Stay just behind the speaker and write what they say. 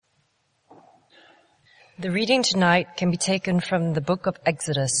The reading tonight can be taken from the book of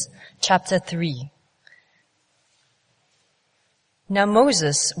Exodus, chapter 3. Now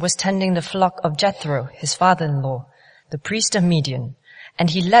Moses was tending the flock of Jethro, his father-in-law, the priest of Midian,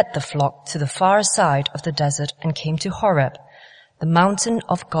 and he led the flock to the far side of the desert and came to Horeb, the mountain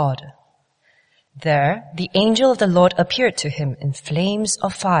of God. There, the angel of the Lord appeared to him in flames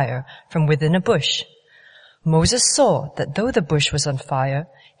of fire from within a bush. Moses saw that though the bush was on fire,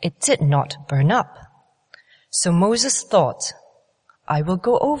 it did not burn up. So Moses thought, I will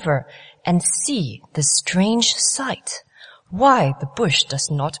go over and see this strange sight, why the bush does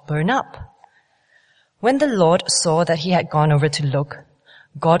not burn up. When the Lord saw that he had gone over to look,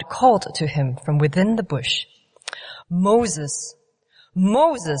 God called to him from within the bush, Moses,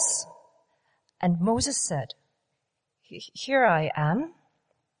 Moses. And Moses said, Here I am.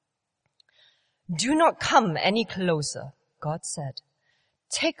 Do not come any closer, God said.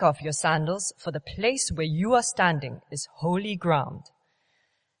 Take off your sandals, for the place where you are standing is holy ground.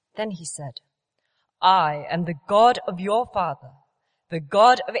 Then he said, I am the God of your father, the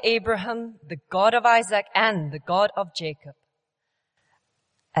God of Abraham, the God of Isaac, and the God of Jacob.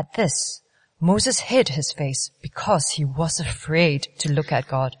 At this, Moses hid his face because he was afraid to look at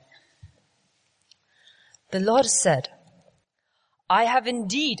God. The Lord said, I have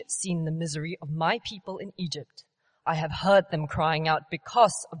indeed seen the misery of my people in Egypt. I have heard them crying out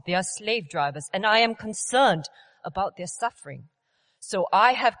because of their slave drivers, and I am concerned about their suffering. So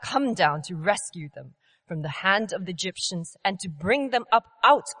I have come down to rescue them from the hand of the Egyptians and to bring them up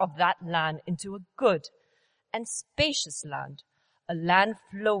out of that land into a good and spacious land, a land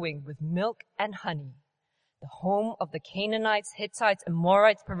flowing with milk and honey, the home of the Canaanites, Hittites,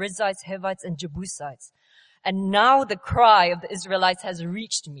 Amorites, Perizzites, Hivites, and Jebusites. And now the cry of the Israelites has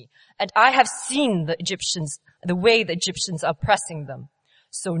reached me, and I have seen the way the Egyptians are pressing them.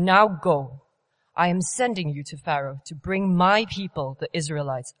 So now go. I am sending you to Pharaoh to bring my people, the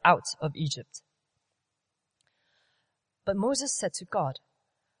Israelites, out of Egypt. But Moses said to God,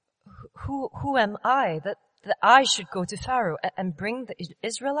 Who am I that I should go to Pharaoh and bring the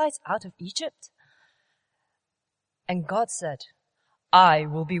Israelites out of Egypt? And God said, I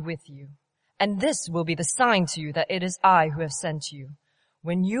will be with you. And this will be the sign to you that it is I who have sent you.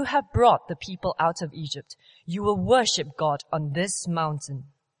 When you have brought the people out of Egypt, you will worship God on this mountain.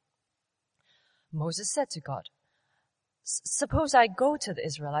 Moses said to God, Suppose I go to the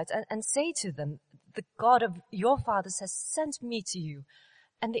Israelites and say to them, the God of your fathers has sent me to you.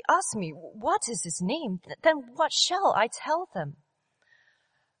 And they ask me, what is his name? Then what shall I tell them?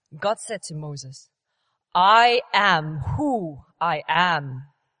 God said to Moses, I am who I am.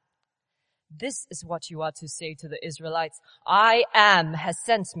 This is what you are to say to the Israelites. I am has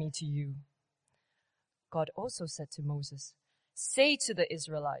sent me to you. God also said to Moses, say to the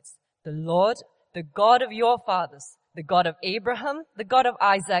Israelites, the Lord, the God of your fathers, the God of Abraham, the God of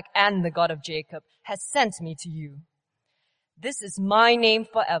Isaac, and the God of Jacob, has sent me to you. This is my name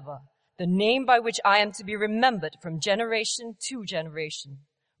forever, the name by which I am to be remembered from generation to generation.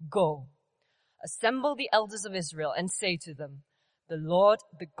 Go, assemble the elders of Israel and say to them, the Lord,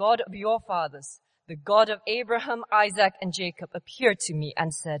 the God of your fathers, the God of Abraham, Isaac, and Jacob, appeared to me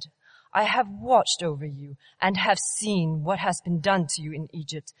and said, I have watched over you and have seen what has been done to you in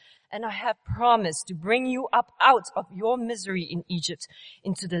Egypt, and I have promised to bring you up out of your misery in Egypt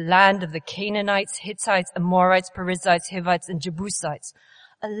into the land of the Canaanites, Hittites, Amorites, Perizzites, Hivites, and Jebusites,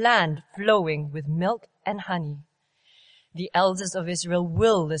 a land flowing with milk and honey. The elders of Israel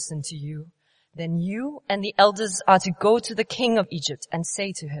will listen to you. Then you and the elders are to go to the king of Egypt and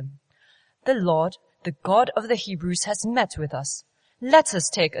say to him, the Lord, the God of the Hebrews, has met with us. Let us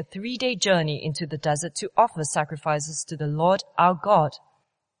take a 3-day journey into the desert to offer sacrifices to the Lord our God.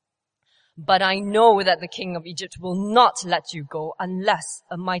 But I know that the king of Egypt will not let you go unless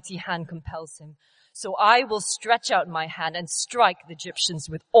a mighty hand compels him. So I will stretch out my hand and strike the Egyptians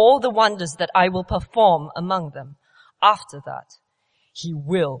with all the wonders that I will perform among them. After that, he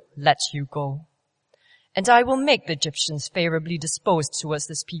will let you go. And I will make the Egyptians favorably disposed towards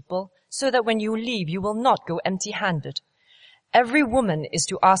this people, so that when you leave, you will not go empty-handed. Every woman is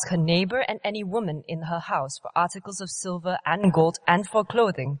to ask her neighbor and any woman in her house for articles of silver and gold and for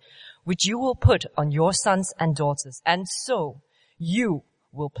clothing, which you will put on your sons and daughters, and so you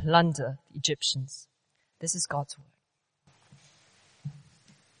will plunder the Egyptians. This is God's word.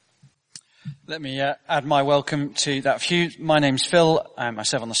 Let me add my welcome to that few. My name's Phil. I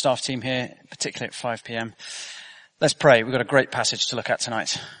serve on the staff team here, particularly at 5 p.m. Let's pray. We've got a great passage to look at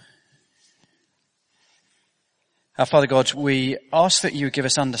tonight. Our Father God, we ask that you give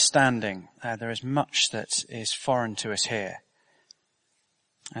us understanding. There is much that is foreign to us here.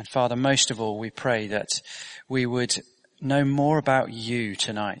 And Father, most of all, we pray that we would know more about you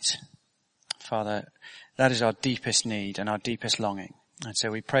tonight. Father, that is our deepest need and our deepest longing. And so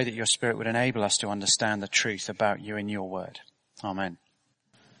we pray that your Spirit would enable us to understand the truth about you in your word. Amen.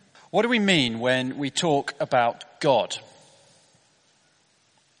 What do we mean when we talk about God?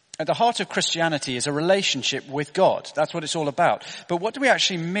 At the heart of Christianity is a relationship with God. That's what it's all about. But what do we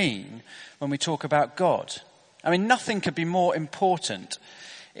actually mean when we talk about God? I mean, nothing could be more important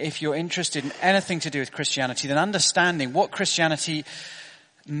if you're interested in anything to do with Christianity than understanding what Christianity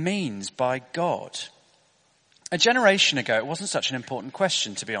means by God. A generation ago, it wasn't such an important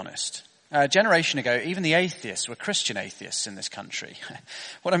question, to be honest. A generation ago, even the atheists were Christian atheists in this country.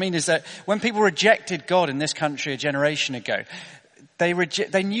 What I mean is that when people rejected God in this country a generation ago,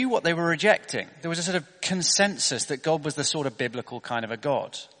 they knew what they were rejecting. There was a sort of consensus that God was the sort of biblical kind of a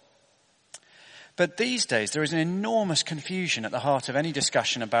God. But these days, there is an enormous confusion at the heart of any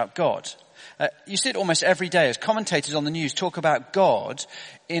discussion about God. You see it almost every day as commentators on the news talk about God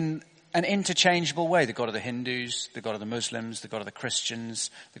in an interchangeable way. The God of the Hindus, the God of the Muslims, the God of the Christians,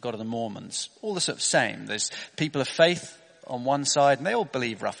 the God of the Mormons. All the sort of same. There's people of faith on one side, and they all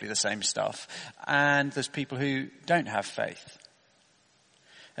believe roughly the same stuff. And there's people who don't have faith.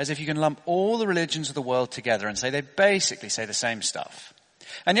 As if you can lump all the religions of the world together and say they basically say the same stuff.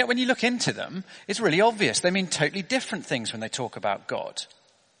 And yet when you look into them, it's really obvious. They mean totally different things when they talk about God.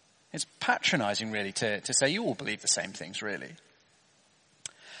 It's patronizing, really, to say you all believe the same things, really.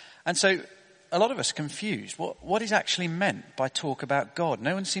 And so a lot of us are confused. What is actually meant by talk about God?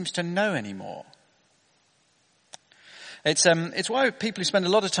 No one seems to know anymore. It's why people who spend a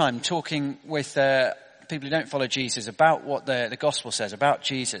lot of time talking with people who don't follow Jesus about what the gospel says about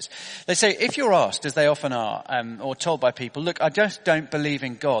Jesus. They say, if you're asked, as they often are, or told by people, look, I just don't believe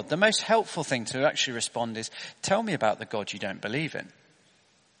in God, the most helpful thing to actually respond is, tell me about the God you don't believe in.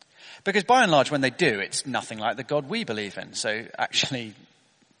 Because by and large, when they do, it's nothing like the God we believe in. So actually,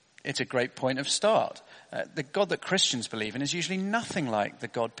 it's a great point of start. The God that Christians believe in is usually nothing like the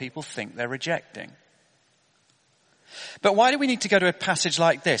God people think they're rejecting. But why do we need to go to a passage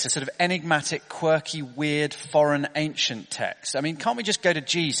like this, a sort of enigmatic, quirky, weird, foreign, ancient text? I mean, can't we just go to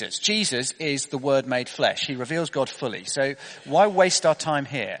Jesus? Jesus is the Word made flesh. He reveals God fully. So why waste our time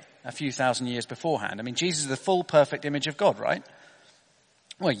here a few thousand years beforehand? I mean, Jesus is the full, perfect image of God, right?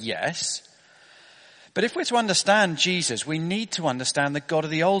 Well, yes. But if we're to understand Jesus, we need to understand the God of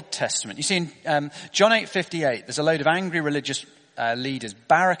the Old Testament. You see, in John 8:58, there's a load of angry religious leaders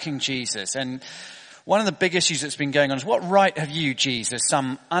barracking Jesus. And one of the big issues that's been going on is, what right have you, Jesus,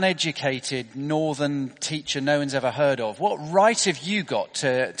 some uneducated northern teacher no one's ever heard of? What right have you got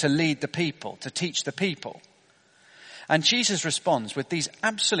to lead the people, to teach the people? And Jesus responds with these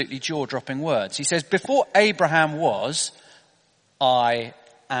absolutely jaw-dropping words. He says, before Abraham was, I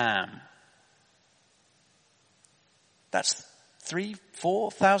am. That's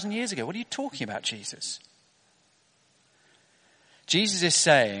 3,000-4,000 years ago. What are you talking about, Jesus? Jesus is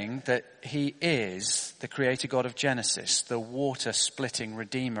saying that he is the creator God of Genesis, the water-splitting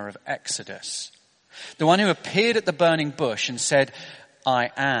redeemer of Exodus, the one who appeared at the burning bush and said, I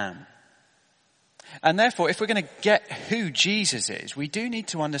am. And therefore, if we're going to get who Jesus is, we do need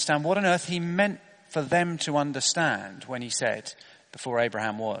to understand what on earth he meant for them to understand when he said, before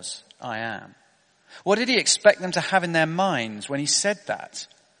Abraham was, I am. What did he expect them to have in their minds when he said that?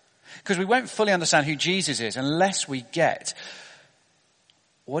 Because we won't fully understand who Jesus is unless we get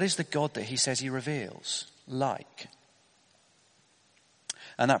what is the God that he says he reveals like.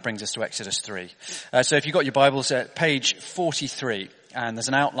 And that brings us to Exodus 3. So if you've got your Bibles at page 43, and there's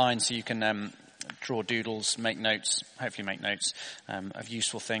an outline so you can draw doodles, make notes, hopefully make notes of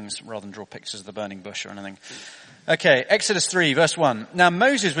useful things rather than draw pictures of the burning bush or anything. Okay, Exodus 3, verse 1. Now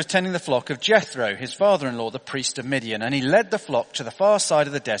Moses was tending the flock of Jethro, his father-in-law, the priest of Midian, and he led the flock to the far side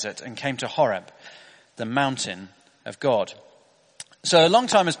of the desert and came to Horeb, the mountain of God. So a long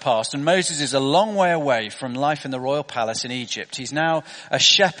time has passed, and Moses is a long way away from life in the royal palace in Egypt. He's now a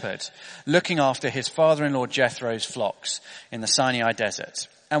shepherd looking after his father-in-law Jethro's flocks in the Sinai desert.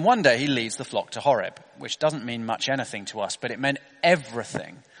 And one day he leads the flock to Horeb, which doesn't mean much anything to us, but it meant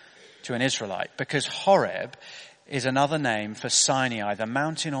everything to an Israelite, because Horeb is another name for Sinai, the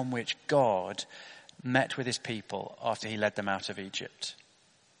mountain on which God met with his people after he led them out of Egypt.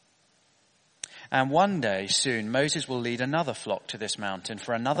 And one day soon, Moses will lead another flock to this mountain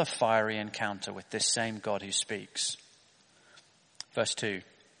for another fiery encounter with this same God who speaks. Verse 2.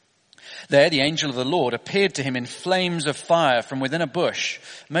 There the angel of the Lord appeared to him in flames of fire from within a bush.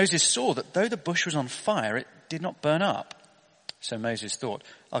 Moses saw that though the bush was on fire, it did not burn up. So Moses thought,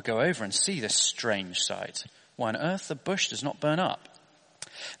 I'll go over and see this strange sight. Why on earth the bush does not burn up?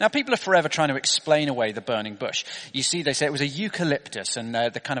 Now, people are forever trying to explain away the burning bush. You see, they say it was a eucalyptus, and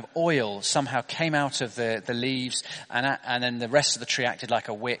the kind of oil somehow came out of the leaves, and then the rest of the tree acted like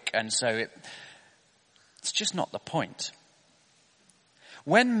a wick, and so it's just not the point.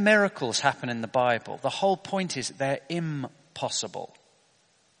 When miracles happen in the Bible, the whole point is they're impossible.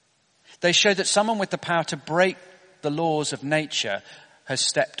 They show that someone with the power to break the laws of nature has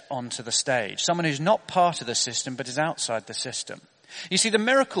stepped onto the stage. Someone who's not part of the system but is outside the system. You see, the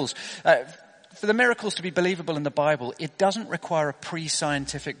miracles, for the miracles to be believable in the Bible, it doesn't require a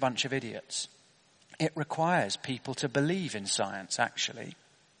pre-scientific bunch of idiots. It requires people to believe in science, actually.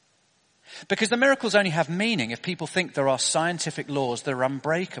 Because the miracles only have meaning if people think there are scientific laws that are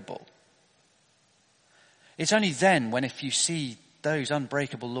unbreakable. It's only then when if you see those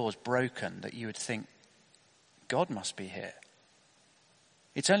unbreakable laws broken that you would think, God must be here.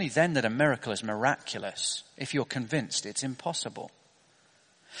 It's only then that a miracle is miraculous, if you're convinced it's impossible.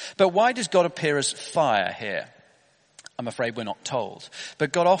 But why does God appear as fire here? I'm afraid we're not told.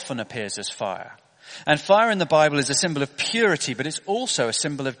 But God often appears as fire. And fire in the Bible is a symbol of purity, but it's also a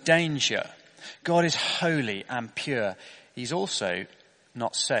symbol of danger. God is holy and pure. He's also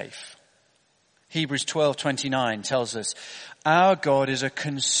not safe. Hebrews 12:29 tells us, our God is a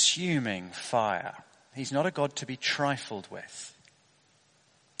consuming fire. He's not a God to be trifled with.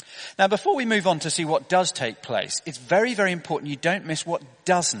 Now, before we move on to see what does take place, it's very, very important you don't miss what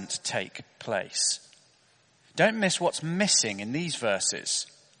doesn't take place. Don't miss what's missing in these verses.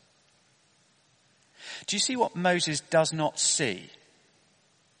 Do you see what Moses does not see?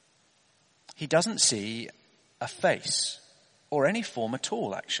 He doesn't see a face or any form at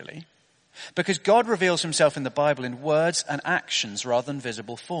all, actually. Because God reveals himself in the Bible in words and actions rather than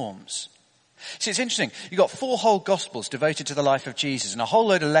visible forms. See, it's interesting. You've got 4 whole Gospels devoted to the life of Jesus and a whole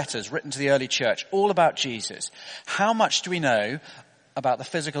load of letters written to the early church all about Jesus. How much do we know about the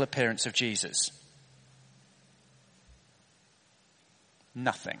physical appearance of Jesus?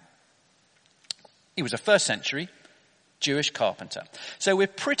 Nothing. He was a first century Jewish carpenter. So we're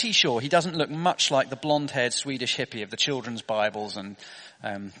pretty sure he doesn't look much like the blonde-haired Swedish hippie of the children's Bibles and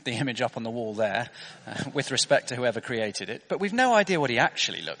the image up on the wall there, with respect to whoever created it. But we've no idea what he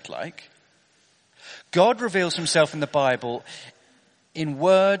actually looked like. God reveals himself in the Bible in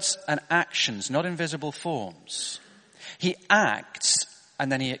words and actions, not in visible forms. He acts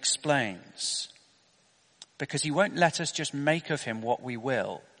and then he explains. Because he won't let us just make of him what we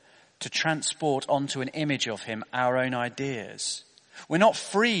will, to transport onto an image of him our own ideas. We're not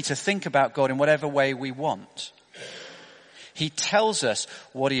free to think about God in whatever way we want. He tells us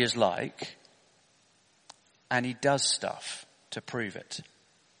what he is like, and he does stuff to prove it.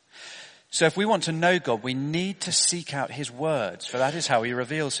 So if we want to know God, we need to seek out his words, for that is how he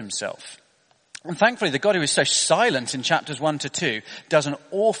reveals himself. And thankfully, the God who is so silent in chapters 1 to 2 does an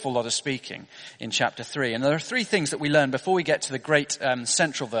awful lot of speaking in chapter 3. And there are 3 things that we learn before we get to the great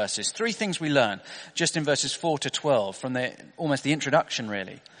central verses. 3 things we learn just in verses 4 to 12 from almost the introduction,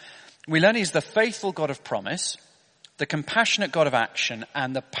 really. We learn he's the faithful God of promise, the compassionate God of action,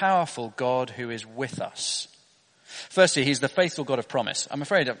 and the powerful God who is with us. Firstly, he's the faithful God of promise. I'm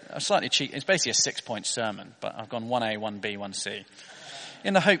afraid I'm slightly cheeky. It's basically a 6-point sermon, but I've gone 1A, 1B, 1C.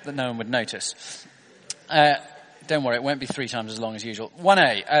 In the hope that no one would notice. Don't worry, it won't be 3 times as long as usual.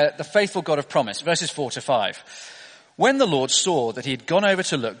 1A, the faithful God of promise, verses 4 to 5. When the Lord saw that he had gone over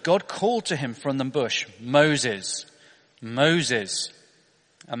to look, God called to him from the bush, Moses, Moses.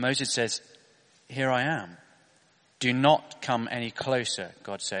 And Moses says, here I am. Do not come any closer,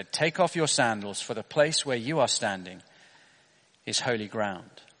 God said. Take off your sandals, for the place where you are standing is holy ground.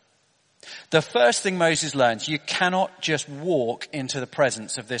 The first thing Moses learns, you cannot just walk into the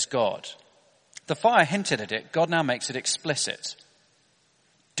presence of this God. The fire hinted at it. God now makes it explicit.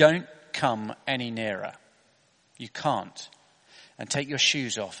 Don't come any nearer. You can't. And take your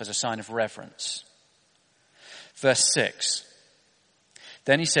shoes off as a sign of reverence. Verse 6.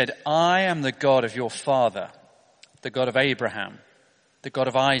 Then he said, I am the God of your father, the God of Abraham, the God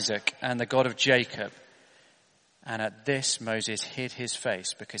of Isaac, and the God of Jacob. And at this, Moses hid his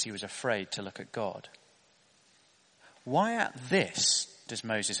face because he was afraid to look at God. Why at this does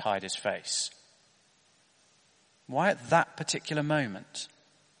Moses hide his face? Why at that particular moment?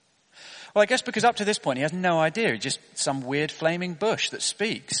 Well, I guess because up to this point he has no idea. Just some weird flaming bush that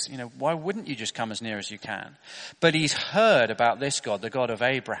speaks. Why wouldn't you just come as near as you can? But he's heard about this God, the God of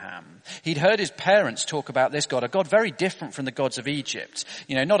Abraham. He'd heard his parents talk about this God, a God very different from the gods of Egypt.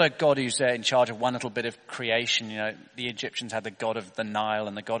 Not a God who's in charge of one little bit of creation. The Egyptians had the God of the Nile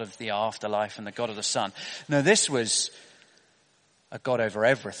and the God of the afterlife and the God of the sun. No, this was a God over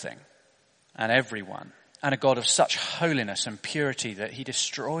everything and everyone. and a God of such holiness and purity that he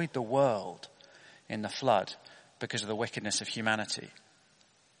destroyed the world in the flood because of the wickedness of humanity.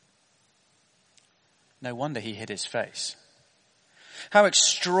 No wonder he hid his face. How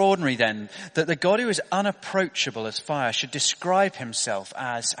extraordinary then that the God who is unapproachable as fire should describe himself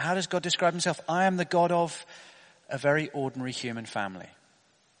as, how does God describe himself? I am the God of a very ordinary human family.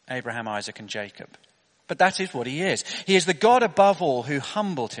 Abraham, Isaac and Jacob. But that is what he is. He is the God above all who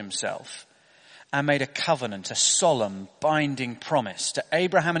humbled himself and made a covenant, a solemn, binding promise to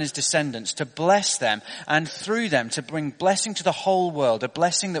Abraham and his descendants to bless them and through them to bring blessing to the whole world, a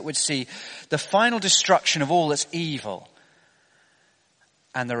blessing that would see the final destruction of all that's evil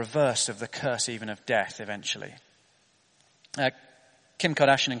and the reverse of the curse even of death eventually. Kim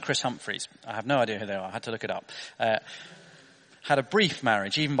Kardashian and Chris Humphries, I have no idea who they are, I had to look it up, had a brief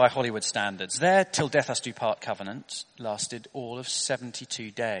marriage, even by Hollywood standards. Their till death us do part covenant lasted all of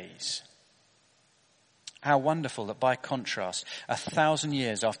 72 days. How wonderful that by contrast, 1,000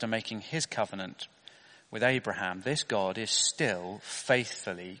 years after making his covenant with Abraham, this God is still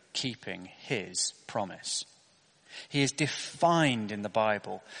faithfully keeping his promise. He is defined in the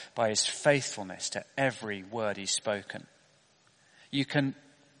Bible by his faithfulness to every word he's spoken. You can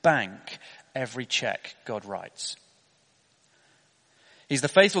bank every check God writes. He's the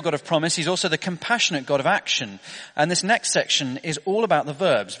faithful God of promise. He's also the compassionate God of action. And this next section is all about the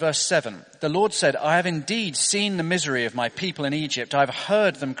verbs. Verse 7. The Lord said, I have indeed seen the misery of my people in Egypt. I have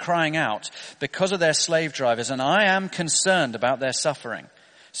heard them crying out because of their slave drivers, and I am concerned about their suffering.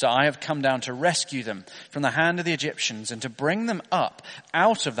 So I have come down to rescue them from the hand of the Egyptians and to bring them up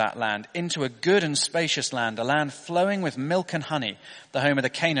out of that land into a good and spacious land, a land flowing with milk and honey, the home of the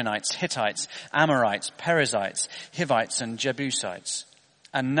Canaanites, Hittites, Amorites, Perizzites, Hivites, and Jebusites.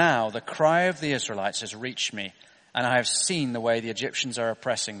 And now the cry of the Israelites has reached me, and I have seen the way the Egyptians are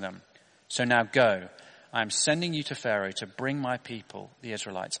oppressing them. So now go, I am sending you to Pharaoh to bring my people, the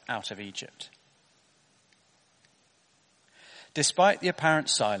Israelites, out of Egypt. Despite the apparent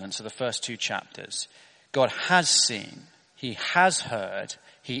silence of the first two chapters, God has seen, he has heard,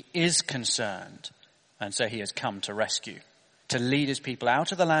 he is concerned, and so he has come to rescue, to lead his people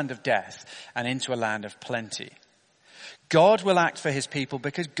out of the land of death and into a land of plenty. God will act for his people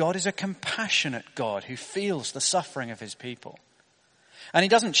because God is a compassionate God who feels the suffering of his people. And he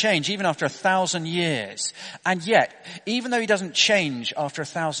doesn't change even after 1,000 years. And yet, even though he doesn't change after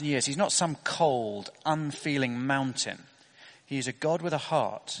 1,000 years, he's not some cold, unfeeling mountain. He is a God with a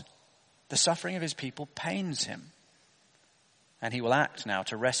heart. The suffering of his people pains him. And he will act now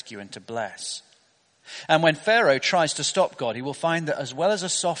to rescue and to bless. And when Pharaoh tries to stop God, he will find that as well as a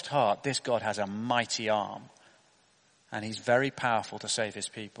soft heart, this God has a mighty arm. And he's very powerful to save his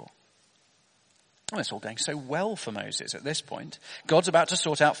people. Oh, it's all going so well for Moses at this point. God's about to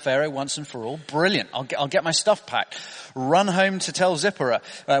sort out Pharaoh once and for all. Brilliant. I'll get my stuff packed. Run home to tell Zipporah.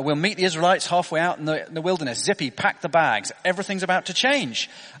 We'll meet the Israelites halfway out in the wilderness. Zippy, pack the bags. Everything's about to change.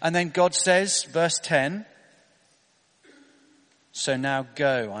 And then God says, verse 10, so now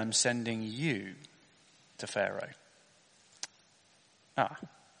go, I'm sending you to Pharaoh.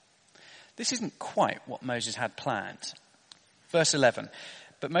 This isn't quite what Moses had planned. Verse 11,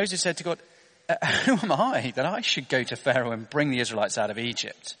 but Moses said to God, who am I that I should go to Pharaoh and bring the Israelites out of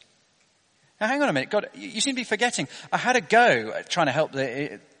Egypt? Now hang on a minute, God, you seem to be forgetting. I had a go at trying to help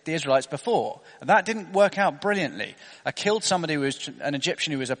the Israelites before. That didn't work out brilliantly. I killed somebody who was an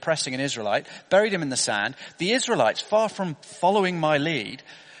Egyptian who was oppressing an Israelite, buried him in the sand. The Israelites, far from following my lead,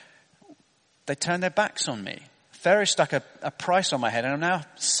 they turned their backs on me. Pharaoh stuck a price on my head and I'm now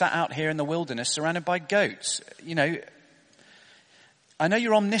sat out here in the wilderness surrounded by goats. You know, I know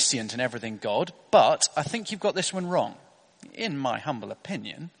you're omniscient and everything, God, but I think you've got this one wrong, in my humble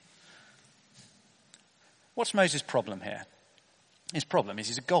opinion. What's Moses' problem here? His problem is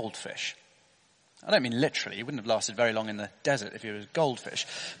he's a goldfish. I don't mean literally. He wouldn't have lasted very long in the desert if he was a goldfish.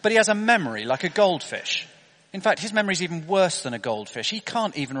 But he has a memory like a goldfish. In fact, his memory is even worse than a goldfish. He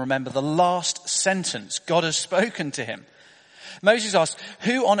can't even remember the last sentence God has spoken to him. Moses asks,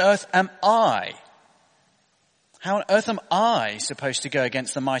 who on earth am I? How on earth am I supposed to go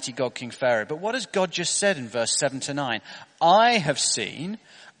against the mighty God, King Pharaoh? But what has God just said in verse 7 to 9? I have seen,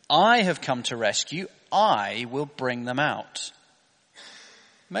 I have come to rescue, I will bring them out.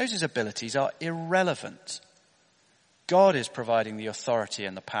 Moses' abilities are irrelevant. God is providing the authority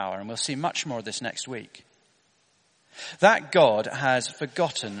and the power, and we'll see much more of this next week. That God has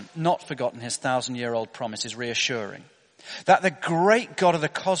not forgotten his 1,000-year-old promise is reassuring. That the great God of the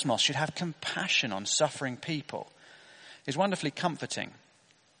cosmos should have compassion on suffering people is wonderfully comforting.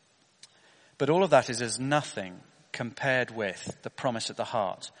 But all of that is as nothing compared with the promise at the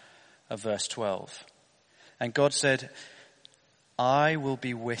heart of verse 12. And God said, I will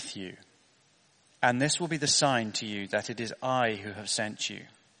be with you, and this will be the sign to you that it is I who have sent you.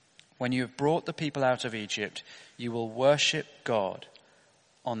 When you have brought the people out of Egypt, you will worship God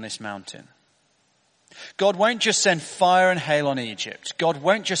on this mountain. God won't just send fire and hail on Egypt. God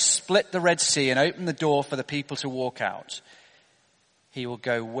won't just split the Red Sea and open the door for the people to walk out. He will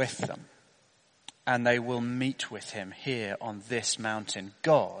go with them, and they will meet with him here on this mountain.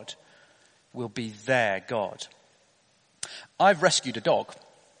 God will be their God. I've rescued a dog.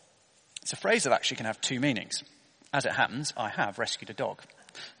 It's a phrase that actually can have two meanings. As it happens, I have rescued a dog.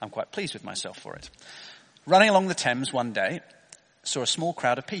 I'm quite pleased with myself for it. Running along the Thames one day, saw a small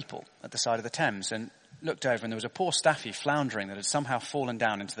crowd of people at the side of the Thames and looked over, and there was a poor staffy floundering that had somehow fallen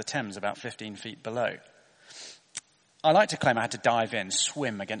down into the Thames about 15 feet below. I like to claim I had to dive in,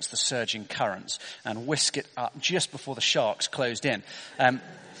 swim against the surging currents, and whisk it up just before the sharks closed in.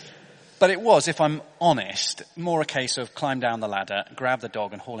 But it was, if I'm honest, more a case of climb down the ladder, grab the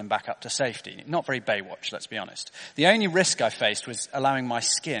dog and haul him back up to safety. Not very Baywatch, let's be honest. The only risk I faced was allowing my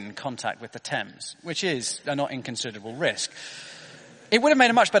skin contact with the Thames, which is a not inconsiderable risk. It would have made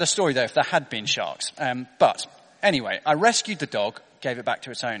a much better story, though, if there had been sharks. But anyway, I rescued the dog, gave it back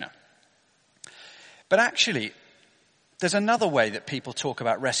to its owner. But actually, there's another way that people talk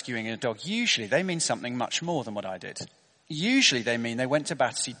about rescuing a dog. Usually they mean something much more than what I did. Usually they mean they went to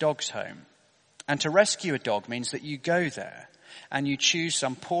Battersea Dogs Home. And to rescue a dog means that you go there and you choose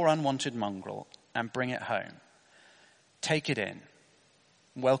some poor unwanted mongrel and bring it home. Take it in.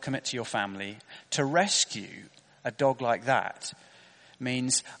 Welcome it to your family. To rescue a dog like that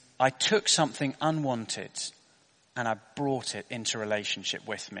means I took something unwanted and I brought it into relationship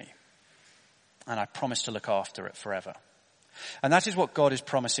with me. And I promised to look after it forever. And that is what God is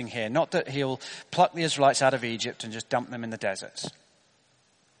promising here. Not that he'll pluck the Israelites out of Egypt and just dump them in the desert,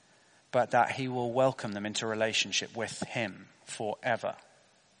 but that he will welcome them into relationship with him forever.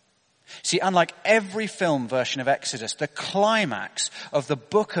 See, unlike every film version of Exodus, the climax of the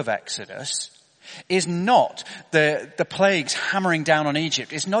book of Exodus is not the plagues hammering down on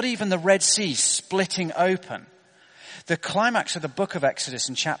Egypt. It's not even the Red Sea splitting open. The climax of the book of Exodus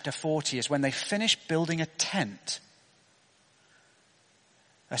in chapter 40 is when they finish building a tent.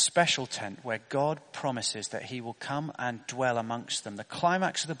 A special tent where God promises that he will come and dwell amongst them. The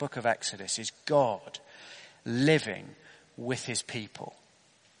climax of the book of Exodus is God living with his people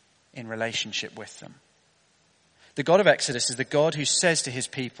in relationship with them. The God of Exodus is the God who says to his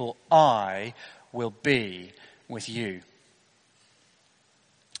people, I will be with you.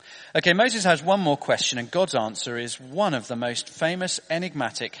 Okay, Moses has one more question, and God's answer is one of the most famous,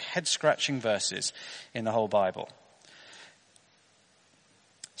 enigmatic, head-scratching verses in the whole Bible.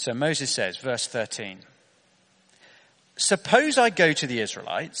 So Moses says, verse 13, suppose I go to the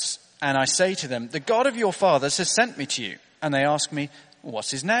Israelites and I say to them, the God of your fathers has sent me to you. And they ask me, what's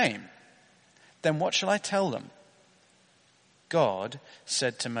his name? Then what shall I tell them? God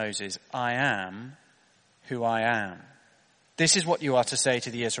said to Moses, I am who I am. This is what you are to say to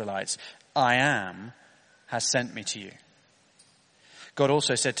the Israelites. I am has sent me to you. God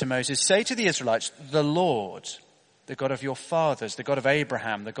also said to Moses, say to the Israelites, the Lord, the God of your fathers, the God of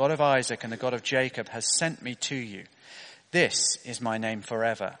Abraham, the God of Isaac, and the God of Jacob has sent me to you. This is my name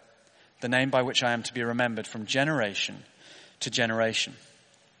forever, the name by which I am to be remembered from generation to generation.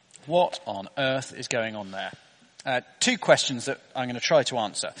 What on earth is going on there? Two questions that I'm going to try to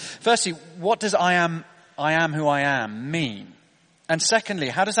answer. Firstly, what does I am who I am mean? And secondly,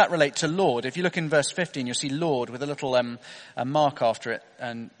 how does that relate to Lord? If you look in verse 15, you'll see Lord with a little a mark after it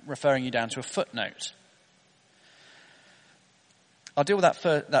and referring you down to a footnote. I'll deal with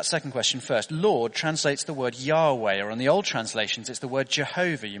that second question first. Lord translates the word Yahweh, or in the old translations, it's the word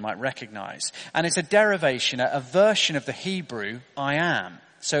Jehovah you might recognize. And it's a derivation, a version of the Hebrew, I am.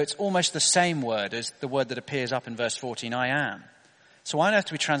 So it's almost the same word as the word that appears up in verse 14, I am. So why on earth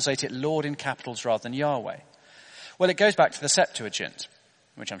do we translate it Lord in capitals rather than Yahweh? Well, it goes back to the Septuagint,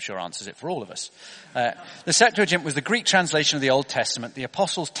 which I'm sure answers it for all of us. The Septuagint was the Greek translation of the Old Testament. The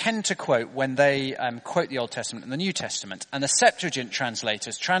apostles tend to quote when they quote the Old Testament and the New Testament. And the Septuagint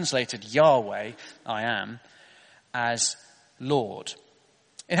translators translated Yahweh, I am, as Lord.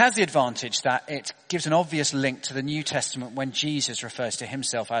 It has the advantage that it gives an obvious link to the New Testament when Jesus refers to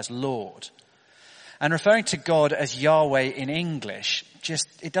himself as Lord. And referring to God as Yahweh in English,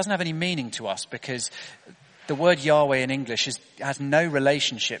 it doesn't have any meaning to us because the word Yahweh in English has no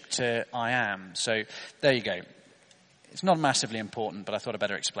relationship to I am. So there you go. It's not massively important, but I thought I'd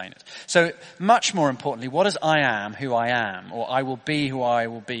better explain it. So much more importantly, what does I am who I am, or I will be who I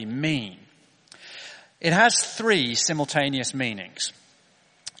will be mean? It has three simultaneous meanings.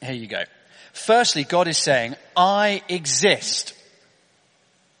 Here you go. Firstly, God is saying, I exist.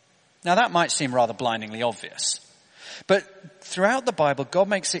 Now that might seem rather blindingly obvious, but throughout the Bible, God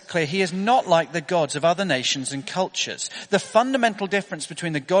makes it clear he is not like the gods of other nations and cultures. The fundamental difference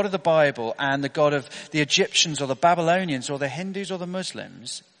between the God of the Bible and the God of the Egyptians or the Babylonians or the Hindus or the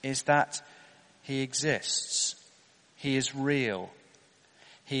Muslims is that he exists. He is real.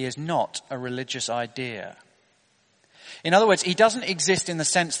 He is not a religious idea. In other words, he doesn't exist in the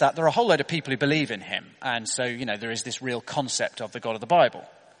sense that there are a whole load of people who believe in him, and so, there is this real concept of the God of the Bible.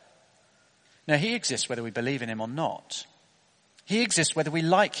 No, he exists whether we believe in him or not. He exists whether we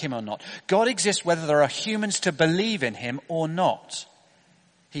like him or not. God exists whether there are humans to believe in him or not.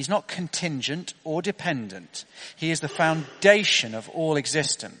 He's not contingent or dependent. He is the foundation of all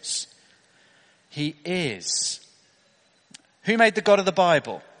existence. He is. Who made the God of the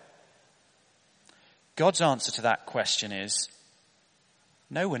Bible? God's answer to that question is,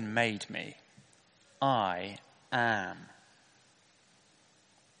 no one made me. I am.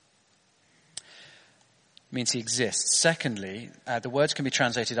 Means he exists. Secondly, the words can be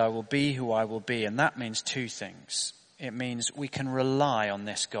translated, I will be who I will be, and that means two things. It means we can rely on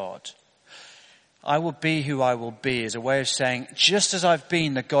this God. I will be who I will be is a way of saying, just as I've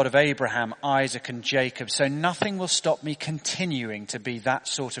been the God of Abraham, Isaac, and Jacob, so nothing will stop me continuing to be that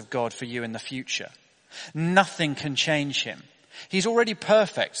sort of God for you in the future. Nothing can change him. He's already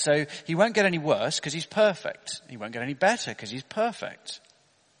perfect, so he won't get any worse because he's perfect. He won't get any better because he's perfect.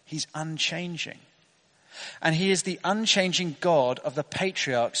 He's unchanging. And he is the unchanging God of the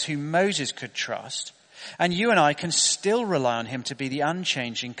patriarchs whom Moses could trust. And you and I can still rely on him to be the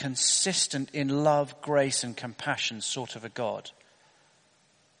unchanging, consistent in love, grace and compassion sort of a God.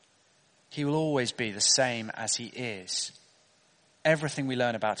 He will always be the same as he is. Everything we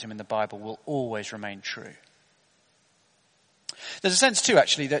learn about him in the Bible will always remain true. There's a sense too,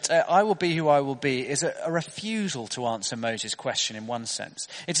 actually, that I will be who I will be is a refusal to answer Moses' question in one sense.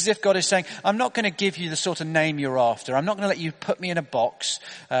 It's as if God is saying, I'm not going to give you the sort of name you're after. I'm not going to let you put me in a box,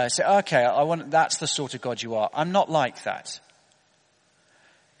 say, okay, that's the sort of God you are. I'm not like that.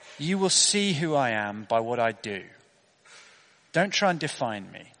 You will see who I am by what I do. Don't try and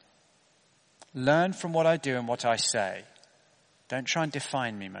define me. Learn from what I do and what I say. Don't try and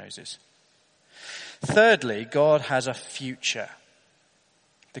define me, Moses. Thirdly, God has a future.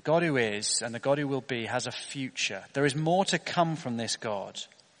 The God who is and the God who will be has a future. There is more to come from this God.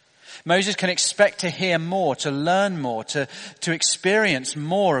 Moses can expect to hear more, to learn more, to experience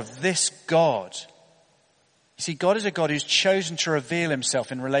more of this God. You see, God is a God who's chosen to reveal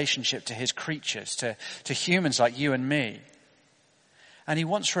himself in relationship to his creatures, to humans like you and me. And he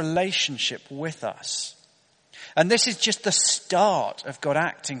wants relationship with us. And this is just the start of God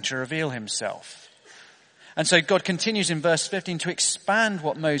acting to reveal himself. And so God continues in verse 15 to expand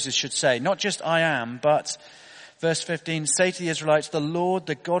what Moses should say. Not just I am, but verse 15, say to the Israelites, the Lord,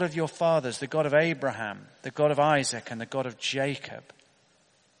 the God of your fathers, the God of Abraham, the God of Isaac, and the God of Jacob.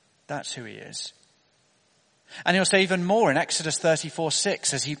 That's who he is. And he'll say even more in Exodus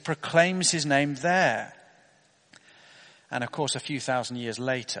 34:6 as he proclaims his name there. And of course, a few thousand years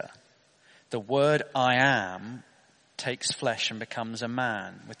later, the word I am takes flesh and becomes a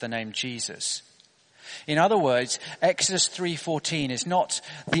man with the name Jesus. In other words, Exodus 3:14 is not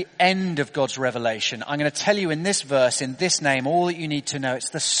the end of God's revelation. I'm going to tell you in this verse, in this name, all that you need to know. It's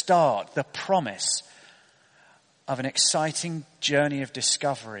the start, the promise of an exciting journey of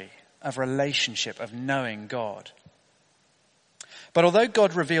discovery, of relationship, of knowing God. But although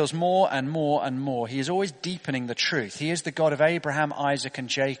God reveals more and more and more, he is always deepening the truth. He is the God of Abraham, Isaac, and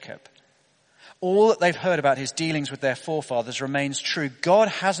Jacob. All that they've heard about his dealings with their forefathers remains true. God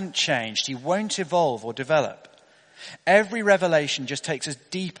hasn't changed. He won't evolve or develop. Every revelation just takes us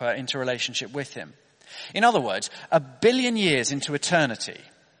deeper into relationship with him. In other words, 1 billion years into eternity,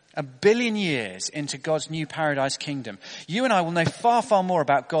 1 billion years into God's new paradise kingdom, you and I will know far, far more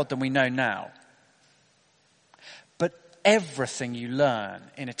about God than we know now. But everything you learn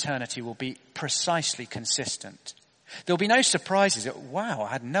in eternity will be precisely consistent. There'll be no surprises. Wow, I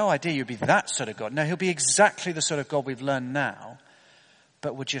had no idea you'd be that sort of God. No, he'll be exactly the sort of God we've learned now,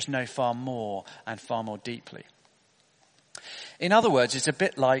 but we'll just know far more and far more deeply. In other words, it's a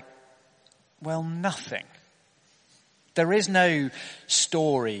bit like, well, nothing. There is no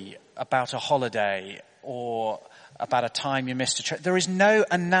story about a holiday or about a time you missed a trip. There is no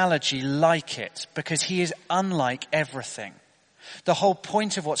analogy like it because he is unlike everything. The whole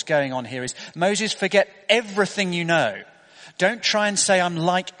point of what's going on here is, Moses, forget everything you know. Don't try and say I'm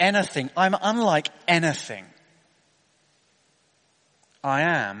like anything. I'm unlike anything. I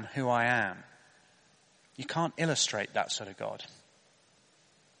am who I am. You can't illustrate that sort of God.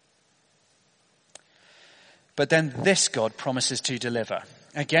 But then this God promises to deliver.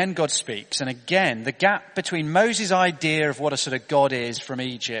 Again, God speaks, and again, the gap between Moses' idea of what a sort of God is from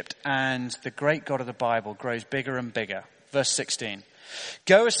Egypt and the great God of the Bible grows bigger and bigger. Verse 16.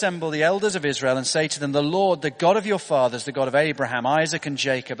 Go assemble the elders of Israel and say to them, the Lord, the God of your fathers, the God of Abraham, Isaac, and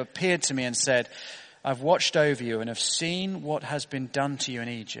Jacob, appeared to me and said, I've watched over you and have seen what has been done to you in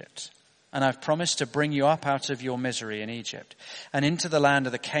Egypt. And I've promised to bring you up out of your misery in Egypt and into the land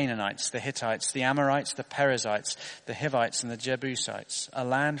of the Canaanites, the Hittites, the Amorites, the Perizzites, the Hivites, and the Jebusites, a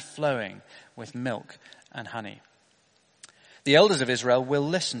land flowing with milk and honey. The elders of Israel will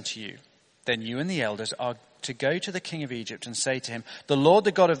listen to you. Then you and the elders are to go to the king of Egypt and say to him, the Lord,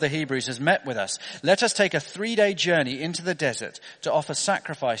 the God of the Hebrews, has met with us. Let us take a 3-day journey into the desert to offer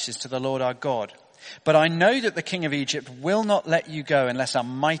sacrifices to the Lord our God. But I know that the king of Egypt will not let you go unless a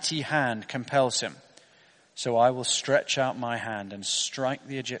mighty hand compels him. So I will stretch out my hand and strike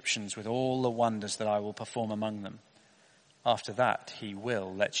the Egyptians with all the wonders that I will perform among them. After that, he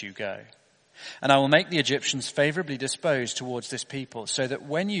will let you go. And I will make the Egyptians favorably disposed towards this people, so that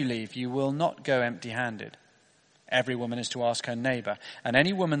when you leave, you will not go empty-handed. Every woman is to ask her neighbor, and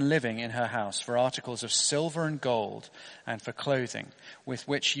any woman living in her house, for articles of silver and gold, and for clothing, with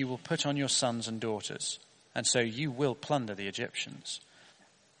which you will put on your sons and daughters. And so you will plunder the Egyptians.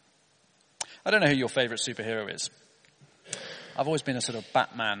 I don't know who your favorite superhero is. I've always been a sort of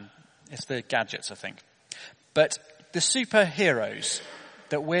Batman. It's the gadgets, I think. But the superheroes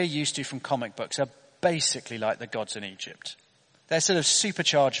that we're used to from comic books are basically like the gods in Egypt. They're sort of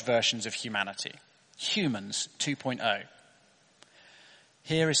supercharged versions of humanity. Humans 2.0.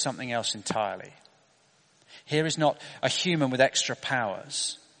 Here is something else entirely. Here is not a human with extra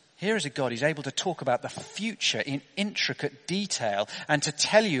powers. Here is a God who's able to talk about the future in intricate detail and to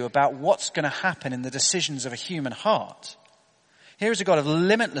tell you about what's going to happen in the decisions of a human heart. Here is a God of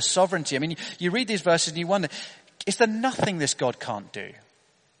limitless sovereignty. I mean, you read these verses and you wonder, is there nothing this God can't do?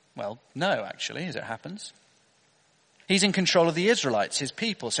 Well, no, actually, as it happens. He's in control of the Israelites, his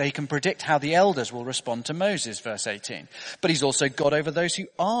people, so he can predict how the elders will respond to Moses, verse 18. But he's also God over those who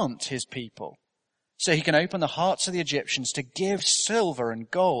aren't his people. So he can open the hearts of the Egyptians to give silver and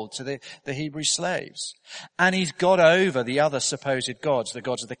gold to the Hebrew slaves. And he's God over the other supposed gods, the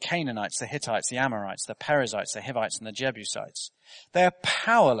gods of the Canaanites, the Hittites, the Amorites, the Perizzites, the Hivites, and the Jebusites. They are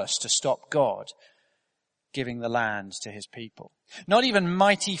powerless to stop God giving the land to his people. Not even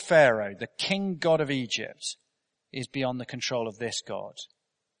mighty Pharaoh, the king god of Egypt, is beyond the control of this God.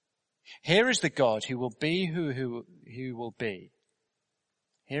 Here is the God who will be who will be.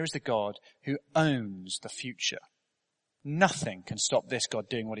 Here is the God who owns the future. Nothing can stop this God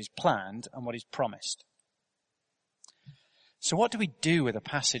doing what he's planned and what he's promised. So what do we do with a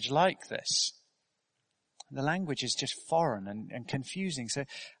passage like this? The language is just foreign and confusing. So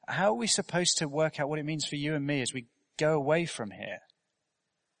how are we supposed to work out what it means for you and me as we go away from here?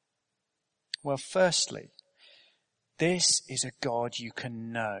 Well, firstly, this is a God you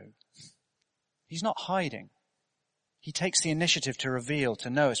can know. He's not hiding. He takes the initiative to reveal, to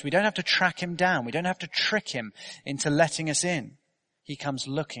know us. We don't have to track him down. We don't have to trick him into letting us in. He comes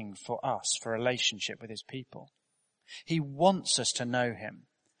looking for us, for a relationship with his people. He wants us to know him.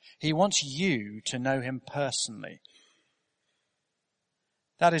 He wants you to know him personally.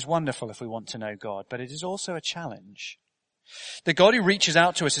 That is wonderful if we want to know God, but it is also a challenge. The God who reaches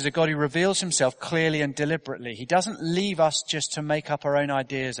out to us is a God who reveals himself clearly and deliberately. He doesn't leave us just to make up our own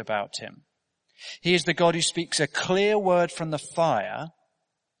ideas about him. He is the God who speaks a clear word from the fire,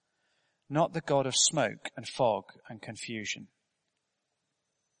 not the God of smoke and fog and confusion.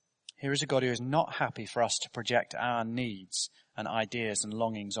 Here is a God who is not happy for us to project our needs and ideas and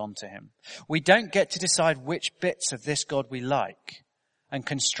longings onto him. We don't get to decide which bits of this God we like and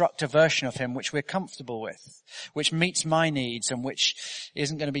construct a version of him which we're comfortable with, which meets my needs and which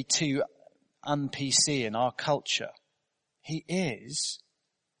isn't going to be too un-PC in our culture. He is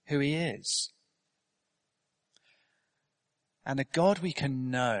who he is. And a God we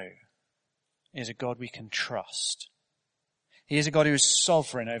can know is a God we can trust. He is a God who is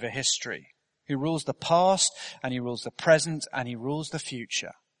sovereign over history, who rules the past and he rules the present and he rules the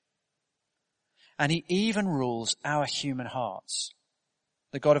future. And he even rules our human hearts.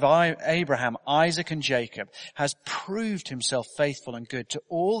 The God of Abraham, Isaac, and Jacob has proved himself faithful and good to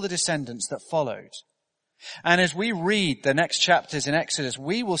all the descendants that followed. And as we read the next chapters in Exodus,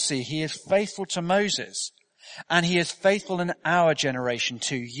 we will see he is faithful to Moses, and he is faithful in our generation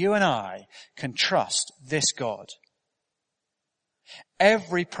too. You and I can trust this God.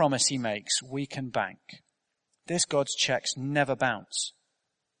 Every promise he makes, we can bank. This God's checks never bounce.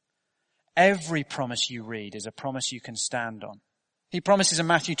 Every promise you read is a promise you can stand on. He promises in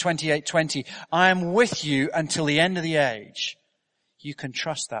Matthew 28:20, I am with you until the end of the age. You can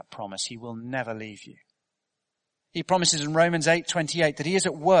trust that promise. He will never leave you. He promises in Romans 8:28 that he is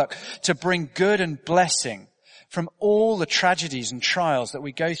at work to bring good and blessing from all the tragedies and trials that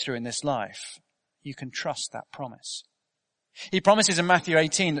we go through in this life. You can trust that promise. He promises in Matthew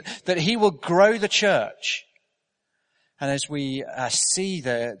 18 that he will grow the church. And as we see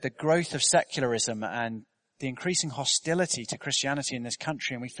the growth of secularism and the increasing hostility to Christianity in this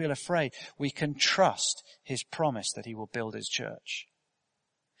country, and we feel afraid, we can trust his promise that he will build his church.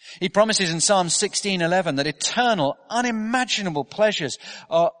 He promises in Psalm 16:11 that eternal, unimaginable pleasures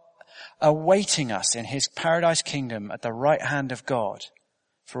are awaiting us in his paradise kingdom at the right hand of God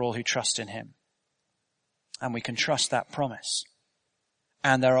for all who trust in him. And we can trust that promise.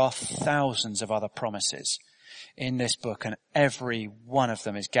 And there are thousands of other promises in this book, and every one of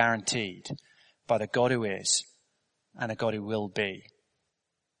them is guaranteed by the God who is and a God who will be.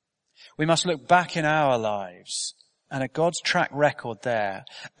 We must look back in our lives and at God's track record there,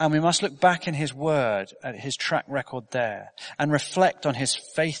 and we must look back in his word at his track record there and reflect on his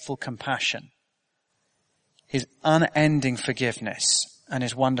faithful compassion, his unending forgiveness, and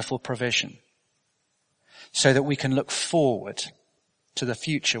his wonderful provision, so that we can look forward to the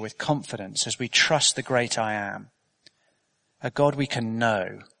future with confidence as we trust the great I am, a God we can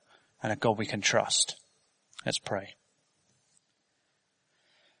know and a God we can trust. Let's pray.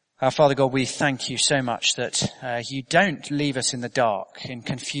 Our Father God, we thank you so much that you don't leave us in the dark, in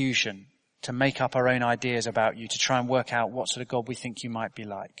confusion, to make up our own ideas about you, to try and work out what sort of God we think you might be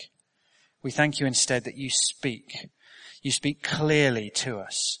like. We thank you instead that you speak. You speak clearly to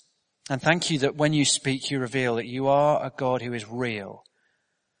us. And thank you that when you speak, you reveal that you are a God who is real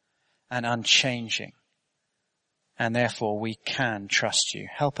and unchanging. And therefore we can trust you.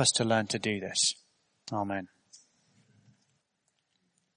 Help us to learn to do this. Amen.